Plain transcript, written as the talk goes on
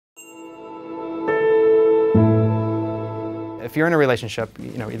If you're in a relationship,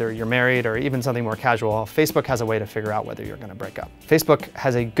 either you're married or even something more casual, Facebook has a way to figure out whether you're going to break up. Facebook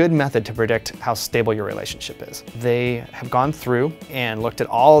has a good method to predict how stable your relationship is. They have gone through and looked at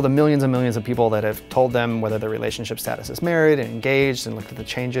all the millions and millions of people that have told them whether their relationship status is married and engaged, and looked at the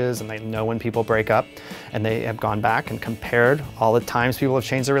changes, and they know when people break up. And they have gone back and compared all the times people have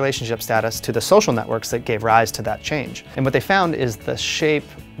changed their relationship status to the social networks that gave rise to that change. And what they found is the shape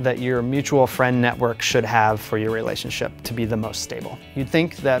that your mutual friend network should have for your relationship to be the most stable. You'd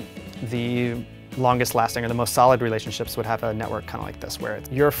think that the longest lasting or the most solid relationships would have a network kind of like this, where it's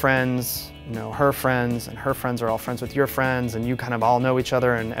your friends know her friends, and her friends are all friends with your friends, and you kind of all know each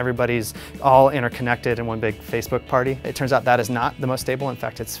other, and everybody's all interconnected in one big Facebook party. It turns out that is not the most stable. In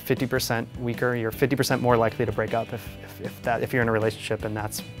fact, it's 50% weaker. You're 50% more likely to break up if you're in a relationship and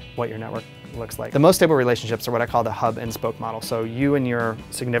that's what your network looks like. The most stable relationships are what I call the hub and spoke model. So you and your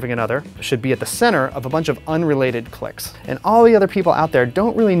significant other should be at the center of a bunch of unrelated cliques. And all the other people out there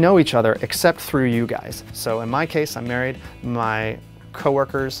don't really know each other except through you guys. So in my case, I'm married. My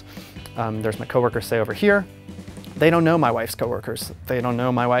coworkers, there's my coworkers, say, over here. They don't know my wife's coworkers. They don't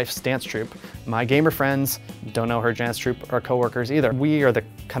know my wife's dance troupe. My gamer friends don't know her dance troupe or coworkers either. We are the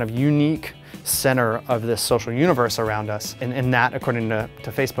kind of unique center of this social universe around us. And that, according to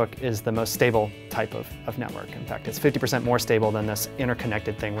Facebook, is the most stable type of network. In fact, it's 50% more stable than this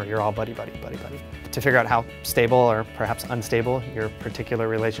interconnected thing where you're all buddy, buddy, buddy, buddy. To figure out how stable or perhaps unstable your particular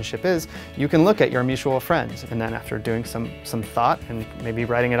relationship is, you can look at your mutual friends. And then after doing some thought and maybe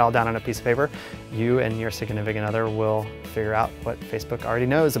writing it all down on a piece of paper, you and your significant other will figure out what Facebook already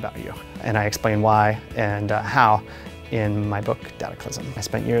knows about you. And I explain why and how in my book, Dataclysm. I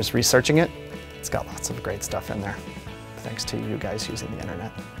spent years researching it. It's got lots of great stuff in there, thanks to you guys using the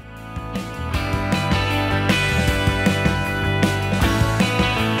internet.